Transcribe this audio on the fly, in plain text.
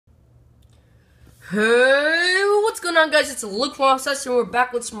Hey, what's going on, guys? It's Luke from Obsessed, and we're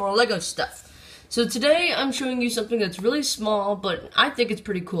back with some more Lego stuff. So today I'm showing you something that's really small, but I think it's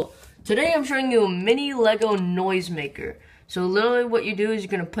pretty cool. Today I'm showing you a mini Lego noise maker. So literally what you do is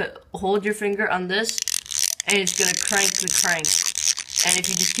you're gonna hold your finger on this, and it's gonna crank the crank. And if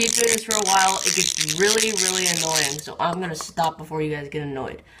you just keep doing this for a while, it gets really, really annoying. So I'm gonna stop before you guys get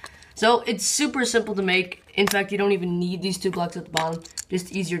annoyed. So it's super simple to make. In fact, you don't even need these two blocks at the bottom.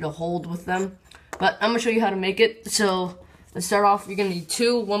 Just easier to hold with them. But I'm going to show you how to make it. So let's start off. You're going to need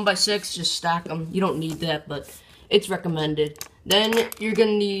two 1x6. Just stack them. You don't need that, but it's recommended. Then you're going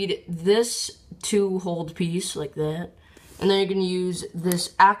to need this 2-hold piece like that. And then you're going to use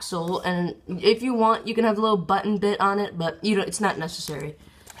this axle. And if you want, you can have a little button bit on it, but it's not necessary.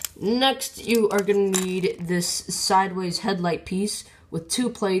 Next, you are going to need this sideways headlight piece with 2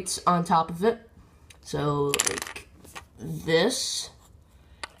 plates on top of it. So like this.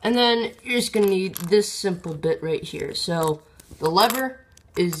 And then you're just going to need this simple bit right here. So the lever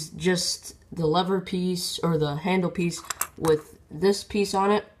is just the lever piece or the handle piece with this piece on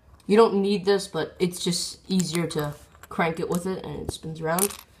it. You don't need this, but it's just easier to crank it with it and it spins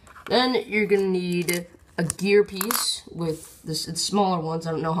around. Then you're going to need a gear piece with this smaller ones.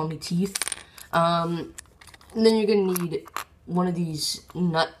 I don't know how many teeth. And then you're going to need one of these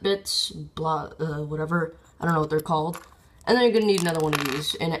nut bits, whatever. I don't know what they're called. And then you're going to need another one of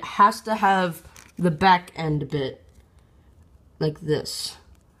these. And it has to have the back end bit. Like this.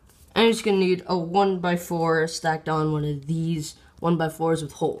 And you're just going to need a 1x4 stacked on one of these 1x4s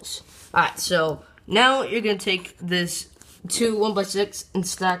with holes. Alright, so now you're going to take this 2 1x6 and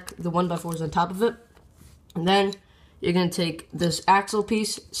stack the 1x4s on top of it. And then you're going to take this axle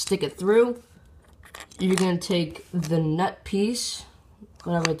piece, stick it through. You're going to take the nut piece,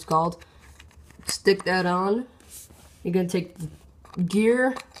 whatever it's called, stick that on. You're going to take the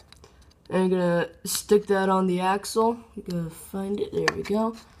gear, and you're going to stick that on the axle. You're going to find it. There we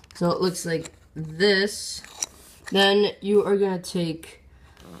go. So it looks like this. Then you are going to take,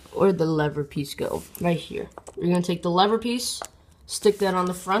 where'd the lever piece go? Right here. You're going to take the lever piece, stick that on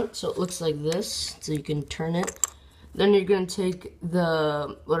the front so it looks like this, so you can turn it. Then you're going to take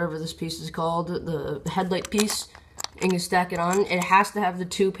the, whatever this piece is called, the headlight piece, and you stack it on. It has to have the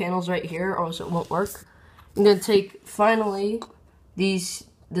 2 panels right here, or else it won't work. I'm going to take, finally, this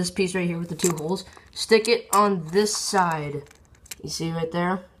piece right here with the 2 holes, stick it on this side. You see right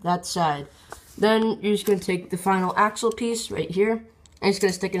there? That side. Then you're just going to take the final axle piece right here, and you're just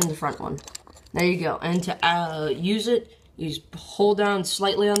going to stick it in the front one. There you go. And to use it, you just hold down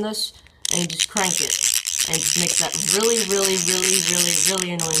slightly on this, and you just crank it. And just make that really, really, really, really,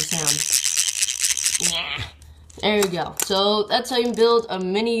 really annoying sound. Yeah. There you go. So that's how you can build a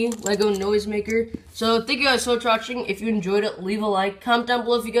mini Lego noise maker. So thank you guys so much for watching. If you enjoyed it, leave a like. Comment down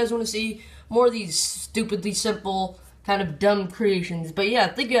below if you guys want to see more of these stupidly simple, kind of dumb creations. But yeah,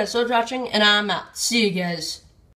 thank you guys so much for watching, and I'm out. See you guys.